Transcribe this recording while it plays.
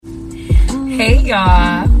Hey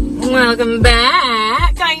y'all, welcome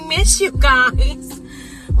back. I miss you guys.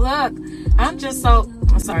 Look, I'm just so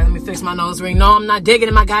sorry. Let me fix my nose ring. No, I'm not digging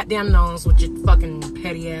in my goddamn nose with your fucking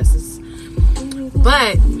petty asses.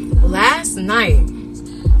 But last night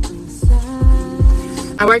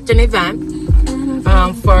I worked an event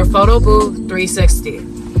for Photo Booth 360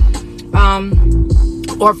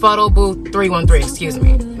 or Photo Booth 313, excuse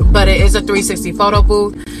me. But it is a 360 photo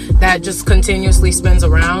booth that just continuously spins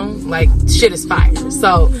around. Like, shit is fire.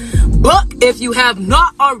 So book if you have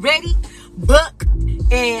not already. Book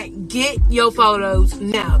and get your photos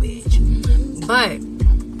now, bitch. But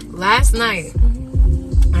last night,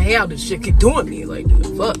 I hate how this shit keep doing me like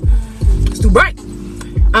this. Fuck, it's too bright.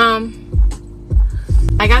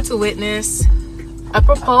 I got to witness a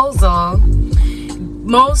proposal.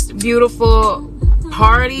 Most beautiful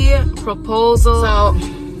party proposal.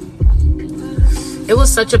 So it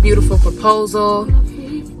was such a beautiful proposal.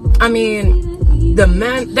 I mean, the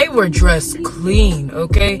men, they were dressed clean,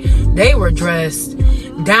 okay? They were dressed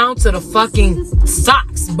down to the fucking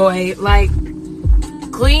socks, boy. Like,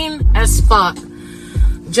 clean as fuck.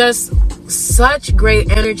 Just such great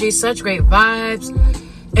energy, such great vibes.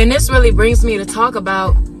 And this really brings me to talk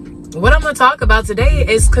about, what I'm going to talk about today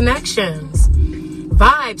is connections.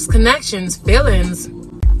 Vibes, connections, feelings,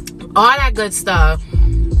 all that good stuff.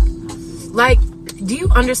 Like, do you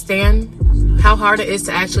understand how hard it is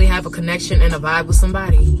to actually have a connection and a vibe with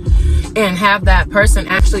somebody? And have that person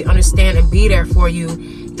actually understand and be there for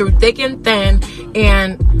you through thick and thin,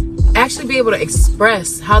 and actually be able to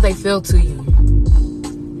express how they feel to you.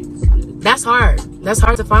 That's hard. That's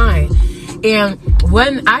hard to find. And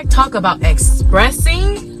when I talk about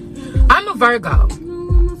expressing, I'm a Virgo.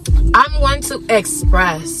 I'm one to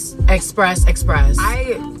express. I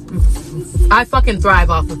fucking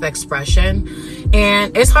thrive off of expression.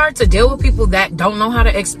 And it's hard to deal with people that don't know how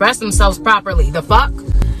to express themselves properly. The fuck?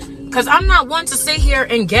 Because I'm not one to sit here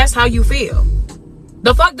and guess how you feel.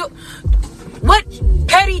 The fuck? What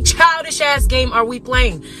petty, childish ass game are we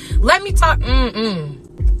playing? Let me talk.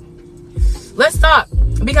 Let's talk.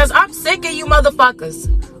 Because I'm sick of you motherfuckers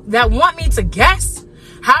that want me to guess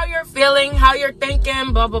how you're feeling, how you're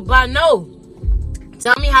thinking, blah, blah, blah. No.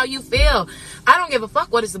 Tell me how you feel. I don't give a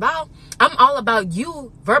fuck what it's about. I'm all about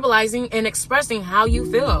you verbalizing and expressing how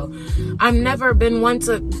you feel. I've never been one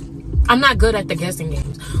to... I'm not good at the guessing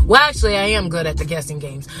games. Well, actually, I am good at the guessing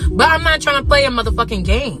games. But I'm not trying to play a motherfucking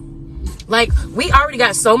game. Like, we already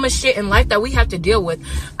got so much shit in life that we have to deal with.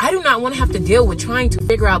 I do not want to have to deal with trying to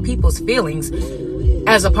figure out people's feelings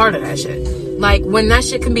as a part of that shit. Like, when that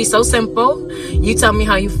shit can be so simple, you tell me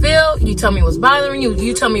how you feel, you tell me what's bothering you,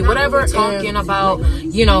 you tell me whatever. Talking about,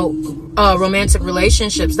 you know, romantic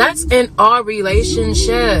relationships. That's in all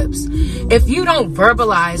relationships. If you don't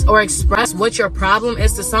verbalize or express what your problem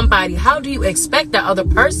is to somebody, how do you expect that other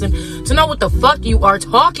person to know what the fuck you are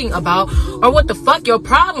talking about or what the fuck your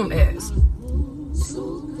problem is?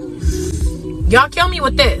 Y'all kill me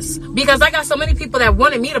with this, because I got so many people that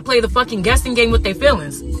wanted me to play the fucking guessing game with their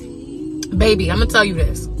feelings. Baby, I'm gonna tell you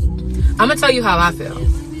this. I'm gonna tell you how I feel.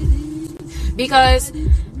 Because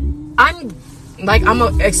I'm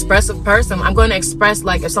an expressive person. I'm going to express,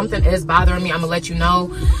 like, if something is bothering me, I'm going to let you know,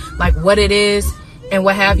 like, what it is and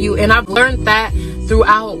what have you. And I've learned that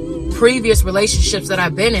throughout previous relationships that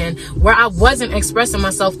I've been in, where I wasn't expressing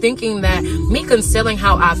myself, thinking that me concealing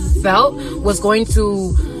how I felt was going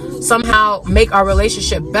to somehow make our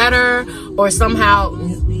relationship better, or somehow,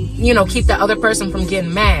 you know, keep the other person from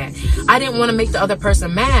getting mad. I didn't want to make the other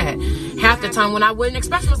person mad. Half the time when I wouldn't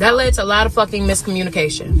express myself, that led to a lot of fucking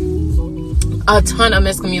miscommunication. A ton of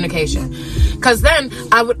miscommunication. Because then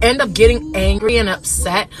I would end up getting angry and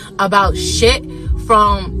upset about shit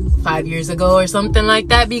from 5 years ago or something like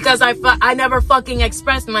that, because I never fucking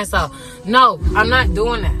expressed myself. No, I'm not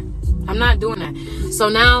doing that. I'm not doing that. So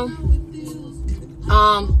now,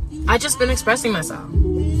 I just been expressing myself.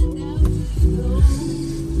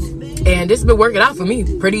 And this has been working out for me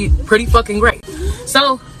pretty fucking great.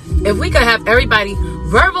 So, if we could have everybody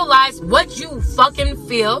verbalize what you fucking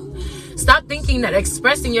feel. Stop thinking that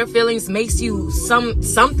expressing your feelings makes you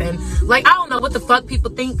something. Like, I don't know what the fuck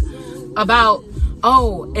people think about,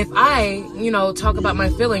 oh, if I, you know, talk about my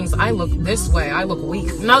feelings, I look this way, I look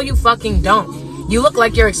weak. No, you fucking don't. You look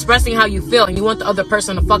like you're expressing how you feel, and you want the other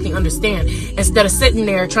person to fucking understand, instead of sitting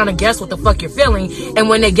there trying to guess what the fuck you're feeling, and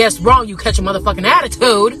when they guess wrong, you catch a motherfucking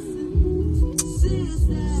attitude.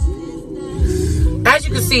 As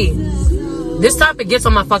you can see, this topic gets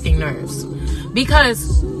on my fucking nerves.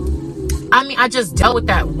 Because, I mean, I just dealt with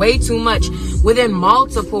that way too much within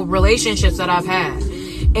multiple relationships that I've had.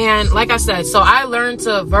 And like I said, so I learned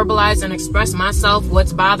to verbalize and express myself,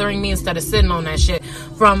 what's bothering me, instead of sitting on that shit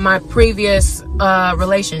from my previous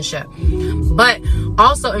relationship. But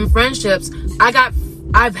also in friendships,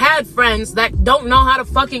 I've had friends that don't know how to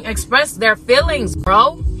fucking express their feelings,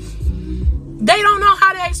 bro. They don't know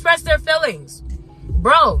how to express their feelings.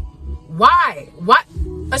 Bro, why? What?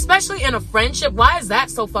 Especially in a friendship, why is that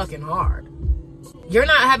so fucking hard? You're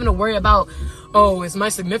not having to worry about, oh, is my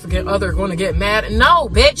significant other going to get mad? No,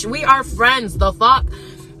 bitch, we are friends. The fuck?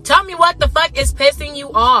 Tell me what the fuck is pissing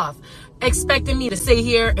you off. Expecting me to sit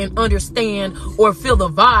here and understand or feel the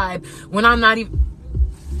vibe when I'm not even...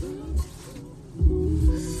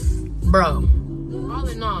 Bro, all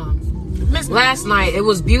in all, last night it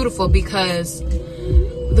was beautiful because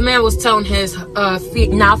the man was telling his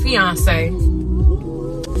now fiance,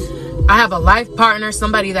 I have a life partner,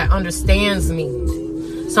 somebody that understands me,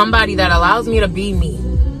 somebody that allows me to be me,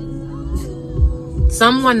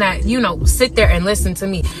 someone that, you know, sit there and listen to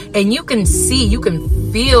me. And you can see, you can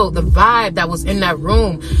feel the vibe that was in that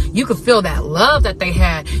room. You could feel that love that they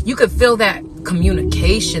had. You could feel that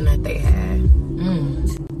communication that they had.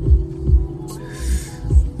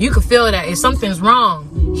 You could feel that if something's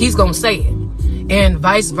wrong, he's gonna say it, and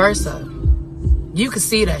vice versa. You could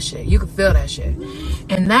see that shit. You could feel that shit.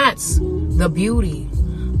 And that's the beauty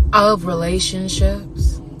of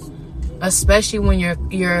relationships, especially when your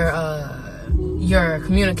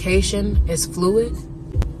communication is fluid.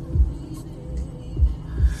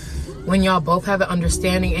 When y'all both have an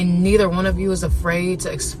understanding and neither one of you is afraid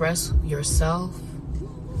to express yourself.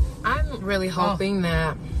 I'm really hoping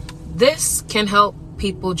that this can help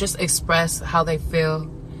people just express how they feel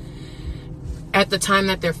at the time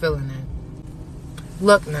that they're feeling it.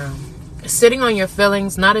 Look now, sitting on your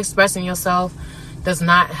feelings, not expressing yourself does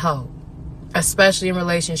not help, especially in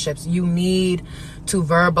relationships. You need to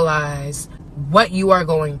verbalize what you are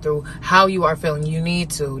going through, how you are feeling. You need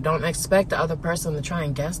to. Don't expect the other person to try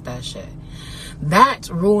and guess that shit. That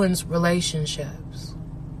ruins relationships.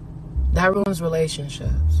 That ruins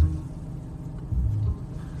relationships.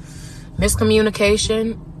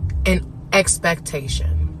 Miscommunication and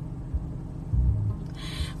expectation.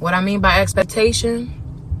 What I mean by expectation,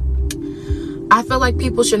 I feel like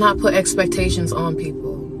people should not put expectations on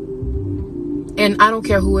people. And I don't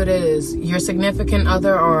care who it is, your significant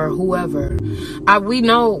other or whoever. We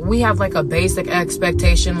know we have like a basic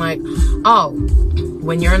expectation, like, oh,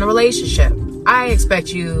 when you're in a relationship, I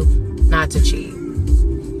expect you not to cheat.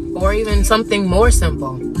 Or even something more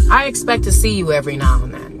simple. I expect to see you every now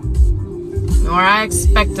and then. Or I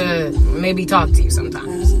expect to maybe talk to you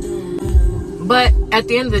sometimes. But at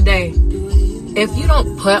the end of the day, if you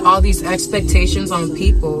don't put all these expectations on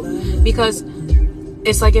people, because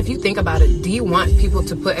it's like, if you think about it, do you want people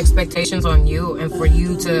to put expectations on you and for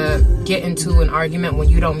you to get into an argument when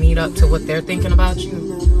you don't meet up to what they're thinking about you?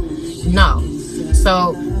 No.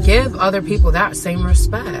 So give other people that same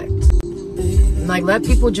respect. Like, let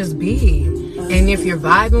people just be. And if you're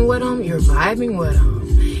vibing with them, you're vibing with them.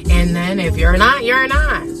 And then if you're not, you're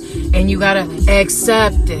not. And you gotta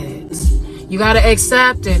accept it. You gotta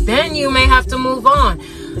accept it. Then you may have to move on.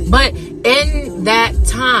 But in that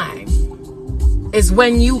time is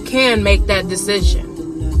when you can make that decision.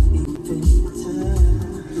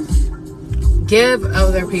 Give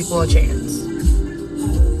other people a chance.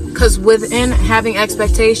 Because within having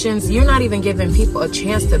expectations, you're not even giving people a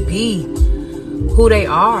chance to be who they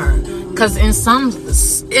are. Because in some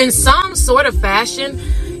sort of fashion,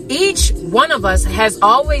 each one of us has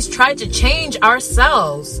always tried to change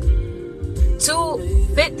ourselves to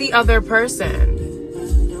fit the other person.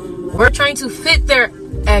 We're trying to fit their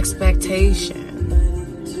expectation.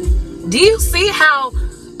 Do you see how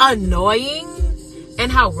annoying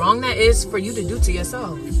and how wrong that is for you to do to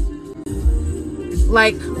yourself?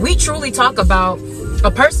 Like, we truly talk about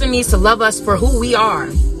a person needs to love us for who we are.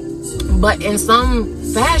 But in some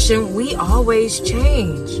fashion, we always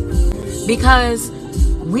change. Because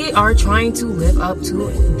we are trying to live up to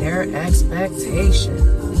their expectation.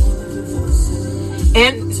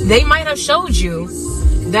 And they might have showed you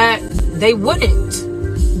that they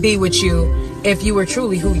wouldn't be with you if you were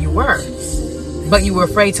truly who you were. But you were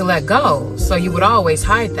afraid to let go. So you would always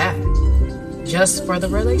hide that. Just for the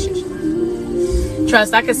relationship.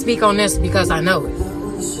 Trust, I can speak on this because I know it.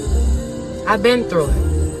 I've been through it.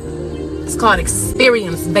 It's called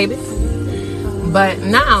experience, baby. But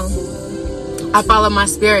now, I follow my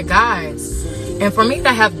spirit guides. And for me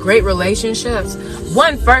to have great relationships,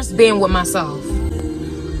 one, first being with myself.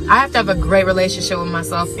 I have to have a great relationship with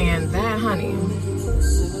myself, and that, honey,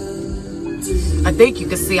 I think you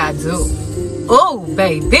can see I do. Oh,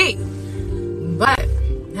 baby. But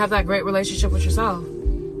have that great relationship with yourself.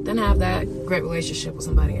 than have that great relationship with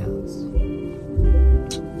somebody else.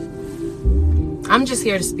 I'm just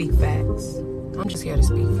here to speak facts. I'm just here to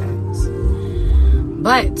speak facts.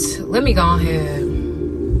 But let me go ahead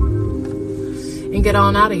and get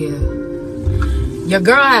on out of here. Your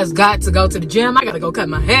girl has got to go to the gym. I gotta go cut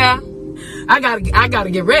my hair. I gotta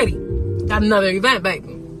get ready. Got another event,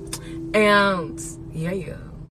 baby. And yeah.